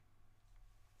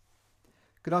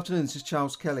Good afternoon, this is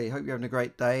Charles Kelly. Hope you're having a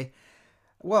great day.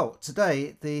 Well,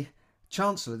 today the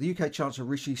UK Chancellor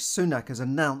Rishi Sunak has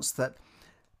announced that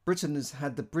Britain has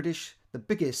had the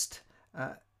biggest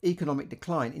economic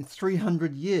decline in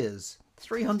 300 years.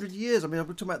 300 years. I mean, we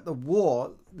were talking about the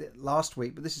war last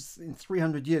week, but this is in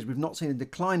 300 years. We've not seen a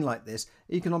decline like this.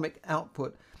 Economic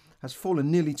output has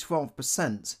fallen nearly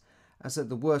 12%. I said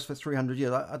the worst for 300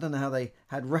 years. I don't know how they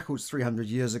had records 300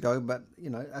 years ago, but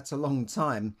that's a long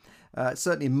time.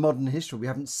 Certainly in modern history, we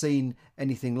haven't seen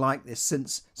anything like this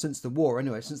since the war.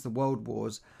 Anyway, since the World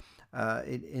Wars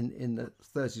in the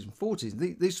 30s and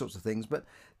 40s, these sorts of things. But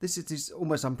this is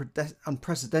almost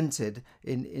unprecedented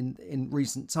in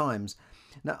recent times.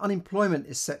 Now, unemployment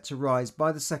is set to rise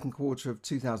by the second quarter of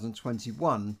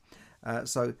 2021.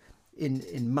 So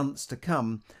in months to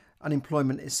come,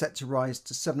 unemployment is set to rise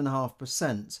to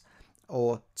 7.5%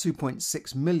 or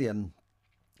 2.6 million.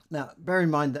 Now, bear in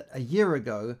mind that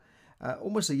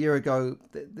almost a year ago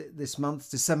this month,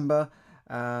 December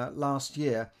last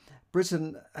year,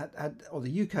 Britain or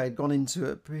the UK had gone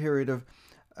into a period of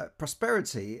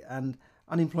prosperity, and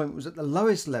unemployment was at the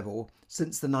lowest level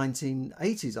since the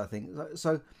 1980s, I think.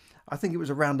 So I think it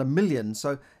was around 1 million.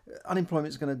 So unemployment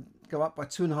is going to go up by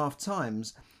 2.5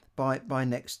 times by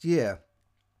next year.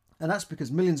 And that's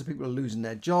because millions of people are losing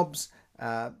their jobs.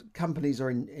 Companies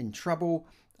are in trouble.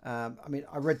 I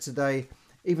read today,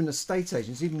 even estate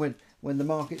agents, even when the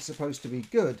market's supposed to be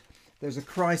good, there's a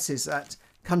crisis at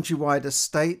Countrywide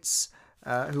Estates,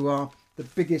 who are the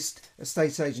biggest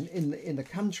estate agent in the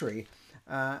country.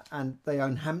 And they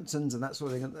own Hamptons and that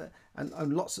sort of thing. And own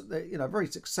lots of, very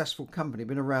successful company,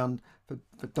 been around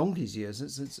for donkey's years,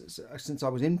 since I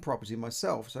was in property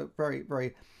myself. So very,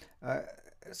 very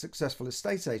successful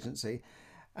estate agency,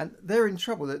 and they're in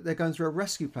trouble. They're going through a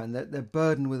rescue plan. They're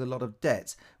burdened with a lot of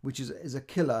debt, which is a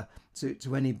killer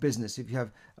to any business. If you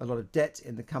have a lot of debt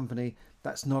in the company,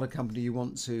 that's not a company you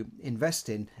want to invest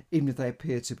in, even if they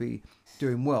appear to be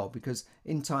doing well, because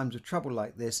in times of trouble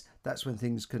like this, that's when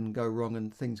things can go wrong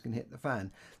and things can hit the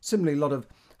fan. Similarly, a lot of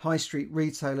high street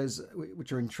retailers,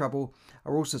 which are in trouble,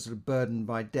 are also sort of burdened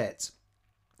by debt.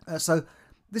 So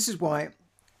this is why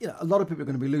a lot of people are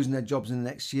going to be losing their jobs in the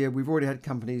next year. We've already had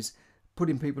companies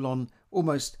putting people on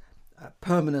almost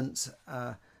permanent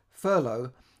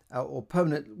furlough or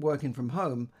permanent working from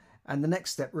home. And the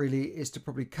next step really is to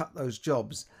probably cut those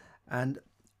jobs. And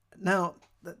now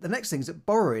the next thing is that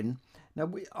borrowing.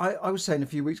 Now, I was saying a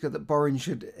few weeks ago that borrowing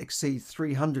should exceed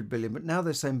 300 billion, but now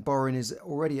they're saying borrowing is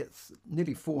already at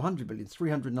nearly 400 billion,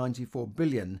 394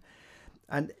 billion.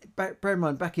 And bear in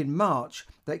mind, back in March,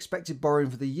 they expected borrowing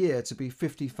for the year to be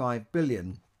 55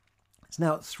 billion. It's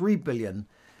now at 3 billion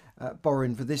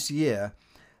borrowing for this year.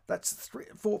 That's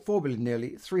 4 billion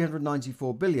nearly,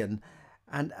 394 billion.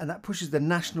 And that pushes the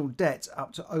national debt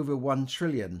up to over 1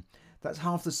 trillion. That's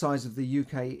half the size of the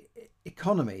UK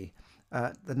economy,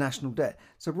 the national debt.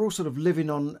 So we're all sort of living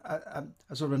on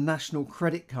a sort of national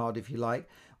credit card, if you like,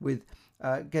 with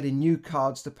getting new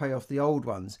cards to pay off the old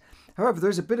ones. However, there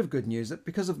is a bit of good news that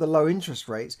because of the low interest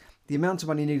rates, the amount of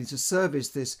money needed to service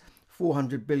this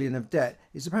 400 billion of debt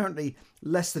is apparently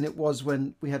less than it was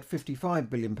when we had 55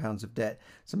 billion pounds of debt.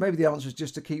 So maybe the answer is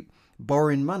just to keep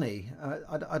borrowing money.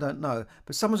 I don't know,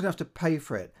 but someone's going to have to pay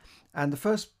for it. And the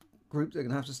first group that are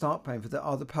going to have to start paying for that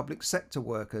are the public sector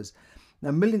workers.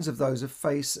 Now, millions of those have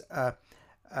faced a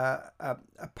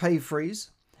pay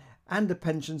freeze and a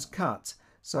pensions cut.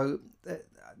 So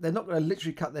they're not going to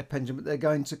literally cut their pension, but they're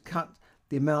going to cut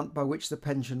the amount by which the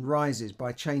pension rises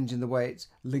by changing the way it's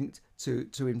linked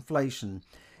to inflation.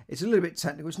 It's a little bit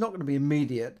technical. It's not going to be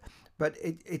immediate, but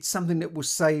it's something that will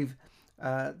save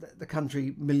the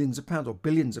country millions of pounds or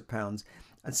billions of pounds.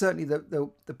 And certainly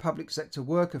the public sector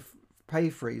worker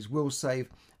pay freeze will save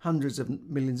hundreds of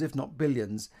millions, if not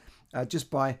billions,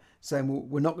 just by saying, well,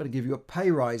 we're not going to give you a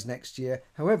pay rise next year.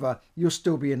 However, you'll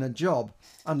still be in a job,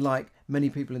 unlike many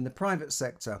people in the private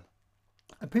sector.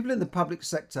 And people in the public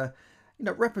sector,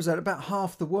 represent about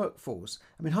half the workforce.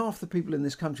 I mean, half the people in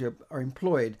this country are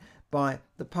employed by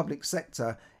the public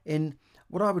sector in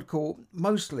what I would call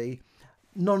mostly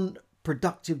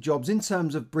non-productive jobs in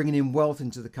terms of bringing in wealth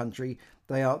into the country.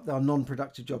 They are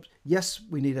non-productive jobs. Yes,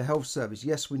 we need a health service.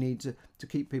 Yes, we need to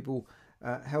keep people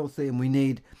healthy, and we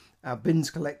need our bins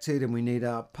collected, and we need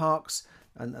our parks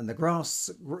and the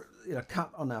grass cut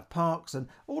on our parks, and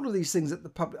all of these things that the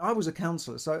public. I was a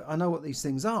councillor, so I know what these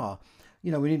things are.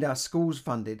 We need our schools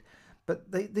funded,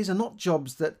 but these are not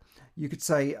jobs that you could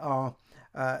say are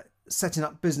setting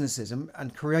up businesses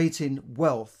and creating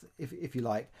wealth, if you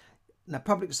like. Now,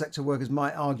 public sector workers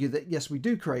might argue that, yes, we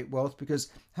do create wealth, because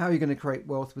how are you going to create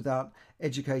wealth without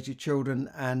educated children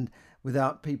and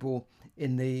without people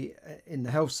in the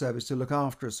health service to look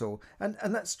after us all. And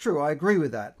that's true. I agree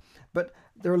with that. But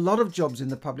there are a lot of jobs in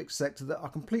the public sector that are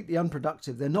completely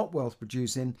unproductive. They're not wealth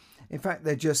producing. In fact,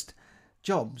 they're just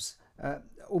jobs,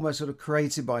 almost sort of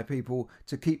created by people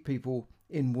to keep people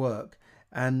in work.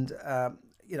 And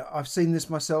I've seen this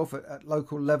myself at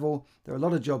local level. There are a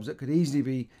lot of jobs that could easily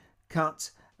be cut.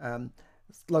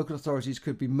 Local authorities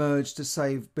could be merged to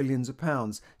save billions of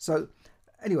pounds. So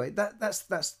anyway,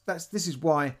 this is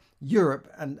why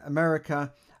Europe and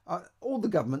America, all the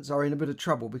governments are in a bit of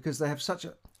trouble, because they have such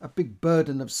a big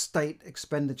burden of state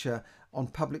expenditure on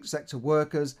public sector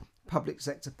workers, public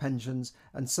sector pensions,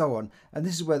 and so on. And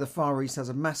this is where the Far East has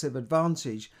a massive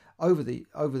advantage over the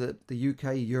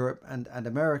UK, Europe, and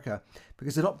America,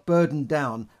 because they're not burdened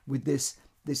down with this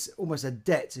almost a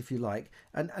debt, if you like.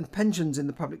 And pensions in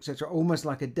the public sector are almost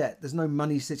like a debt. There's no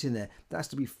money sitting there. That has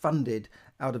to be funded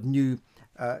out of new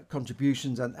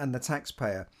contributions and the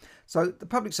taxpayer. So the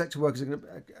public sector workers are going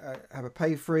to have a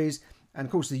pay freeze. And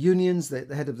of course, the unions,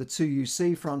 the head of the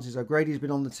 2UC, Francis O'Grady, has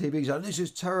been on the TV. He's like, this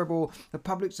is terrible. The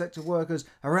public sector workers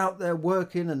are out there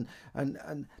working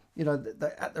and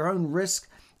they're at their own risk.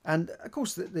 And of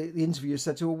course, the interviewer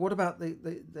said to her, well, what about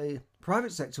the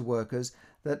private sector workers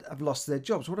that have lost their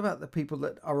jobs? What about the people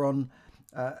that are on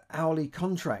hourly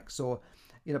contracts or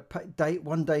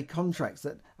one-day contracts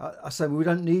that are saying, well, we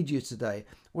don't need you today?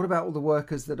 What about all the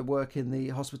workers that work in the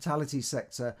hospitality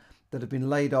sector that have been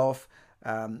laid off?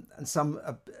 And some,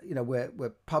 where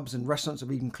pubs and restaurants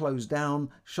have even closed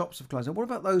down, shops have closed down. What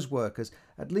about those workers?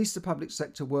 At least the public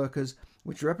sector workers,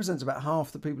 which represents about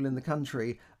half the people in the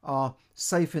country, are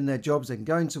safe in their jobs. They can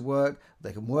go into work,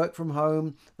 they can work from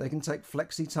home, they can take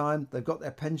flexi time, they've got their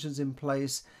pensions in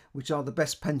place, which are the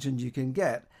best pensions you can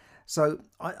get. So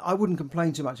I wouldn't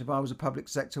complain too much if I was a public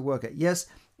sector worker. Yes,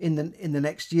 in the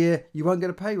next year, you won't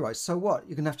get a pay rise. So what?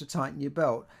 You're going to have to tighten your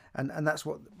belt. And that's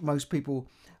what most people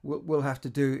will have to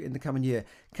do in the coming year.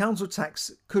 Council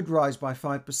tax could rise by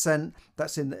 5%.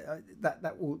 That's in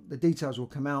the details will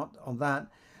come out on that.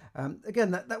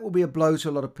 Again, that will be a blow to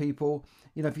a lot of people.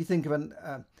 If you think of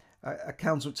a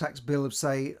council tax bill of,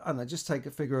 say, I don't know, just take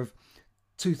a figure of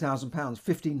 £2,000,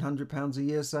 £1,500 a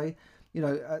year, say,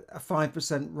 a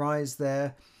 5% rise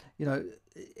there,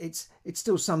 it's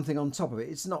still something on top of it.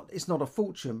 It's not a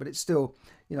fortune, but it's still,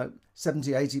 £70,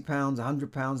 £80,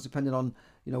 £100, depending on,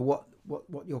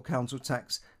 what your council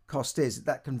tax cost is.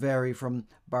 That can vary from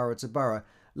borough to borough.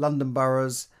 London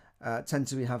boroughs tend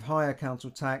to have higher council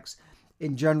tax.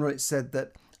 In general, it's said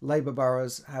that Labour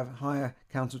boroughs have higher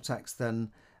council tax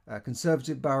than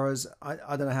Conservative boroughs. I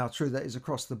don't know how true that is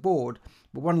across the board,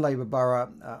 but one Labour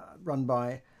borough run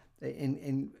by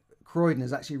in Croydon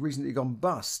has actually recently gone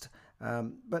bust.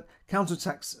 But council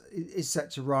tax is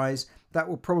set to rise. That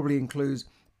will probably include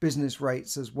business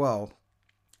rates as well.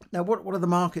 Now, what are the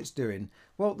markets doing?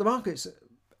 Well, the markets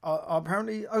are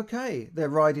apparently okay. They're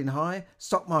riding high.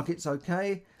 Stock market's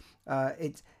okay.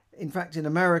 In fact, in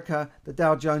America, the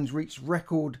Dow Jones reached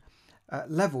record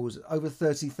levels, over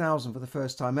 30,000 for the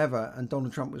first time ever, and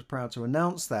Donald Trump was proud to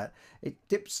announce that. It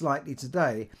dipped slightly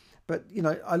today, but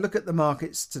I look at the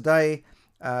markets today.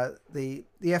 The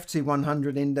FT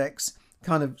 100 index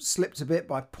kind of slipped a bit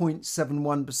by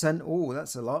 0.71%. Oh,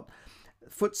 that's a lot.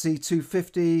 FTSE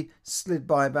 250 slid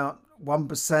by about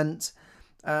 1%,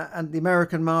 and the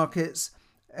American markets,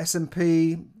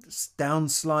 S&P down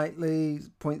slightly,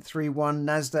 0.31,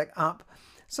 Nasdaq up.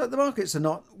 So the markets are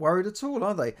not worried at all,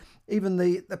 are they? Even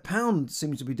the pound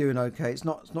seems to be doing okay. It's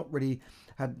not really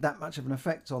had that much of an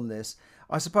effect on this.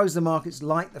 I suppose the markets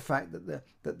like the fact that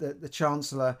the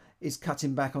Chancellor is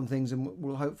cutting back on things and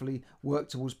will hopefully work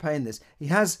towards paying this. He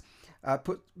has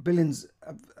put billions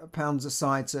of pounds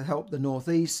aside to help the North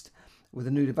East with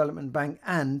a new development bank,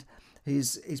 and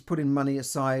he's putting money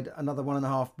aside, another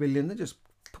 $1.5 billion. They just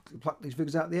pluck these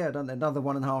figures out of the air, don't they? Another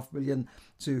 $1.5 billion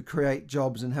to create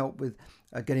jobs and help with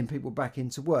getting people back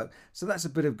into work. So that's a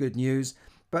bit of good news.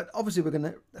 But obviously we're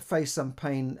going to face some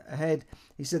pain ahead.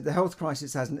 He said the health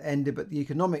crisis hasn't ended, but the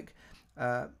economic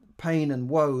pain and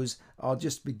woes are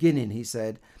just beginning, he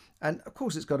said. And of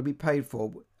course it's got to be paid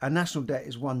for. Our national debt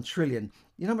is £1 trillion.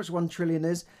 You know how much £1 trillion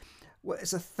is? Well,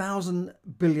 it's 1,000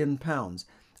 billion pounds.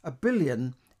 A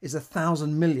billion is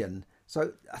 1,000 million.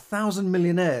 So 1,000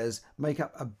 millionaires make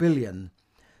up a billion.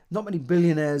 Not many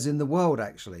billionaires in the world,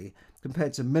 actually,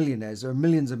 compared to millionaires. There are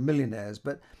millions of millionaires,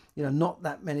 but not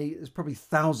that many. There's probably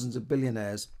thousands of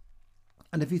billionaires.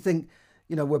 And if you think,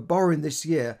 we're borrowing this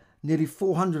year nearly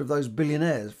 400 of those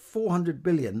billionaires, 400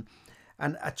 billion,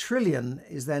 and a trillion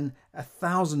is then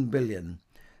 1,000 billion.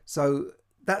 So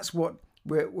that's what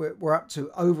we're up to,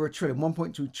 over a trillion,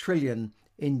 1.2 trillion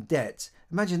in debt.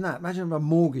 Imagine that. Imagine a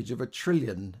mortgage of $1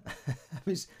 trillion.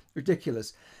 It's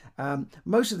ridiculous.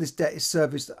 Most of this debt is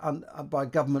serviced by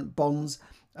government bonds.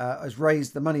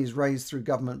 The money is raised through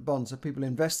government bonds. So people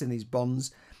invest in these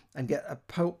bonds and get a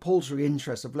paltry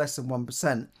interest of less than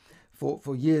 1%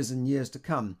 for years and years to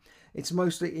come. It's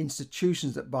mostly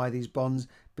institutions that buy these bonds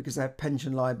because they have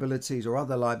pension liabilities or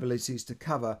other liabilities to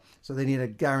cover. So they need a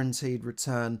guaranteed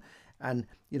return. And,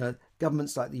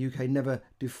 governments like the UK never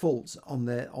default on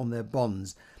their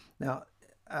bonds. Now,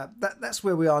 that's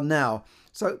where we are now.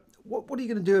 So what are you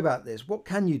going to do about this? What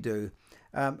can you do?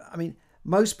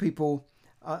 Most people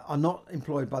are not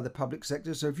employed by the public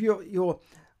sector. So if you're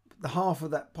the half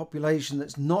of that population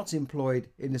that's not employed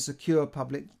in a secure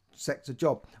public sector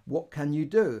job, what can you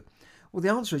do? Well, the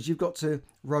answer is you've got to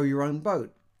row your own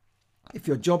boat. If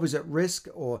your job is at risk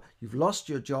or you've lost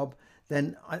your job,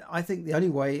 then I think the only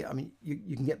way,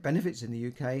 you can get benefits in the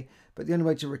UK, but the only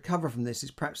way to recover from this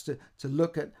is perhaps to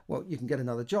look at, well, you can get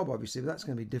another job, obviously, but that's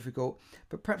going to be difficult.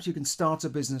 But perhaps you can start a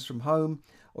business from home,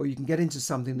 or you can get into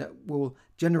something that will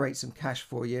generate some cash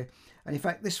for you. And in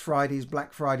fact, this Friday is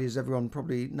Black Friday, as everyone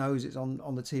probably knows. It's on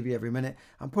the TV every minute.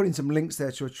 I'm putting some links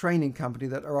there to a training company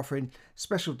that are offering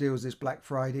special deals this Black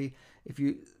Friday. If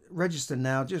you register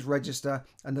now, just register,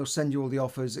 and they'll send you all the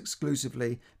offers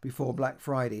exclusively before Black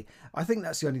Friday. I think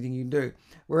that's the only thing you can do.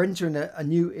 We're entering a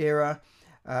new era,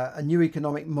 a new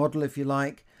economic model, if you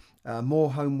like,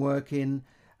 more home working,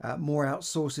 more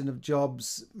outsourcing of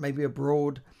jobs, maybe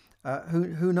abroad.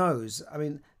 Who knows?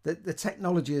 The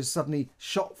technology has suddenly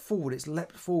shot forward. It's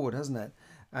leapt forward, hasn't it?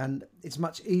 And it's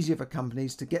much easier for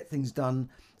companies to get things done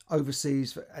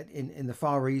overseas in the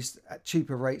Far East at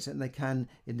cheaper rates than they can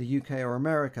in the UK or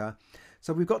America.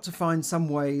 So we've got to find some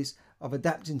ways of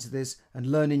adapting to this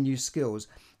and learning new skills.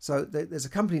 So there's a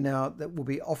company now that will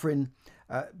be offering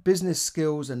business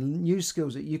skills and new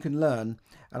skills that you can learn.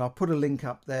 And I'll put a link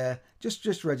up there.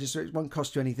 Just register. It won't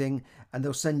cost you anything. And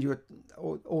they'll send you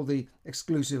all the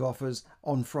exclusive offers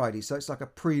on Friday. So it's like a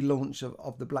pre-launch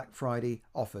of the Black Friday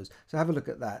offers. So have a look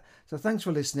at that. So thanks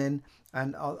for listening.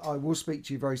 And I will speak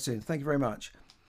to you very soon. Thank you very much.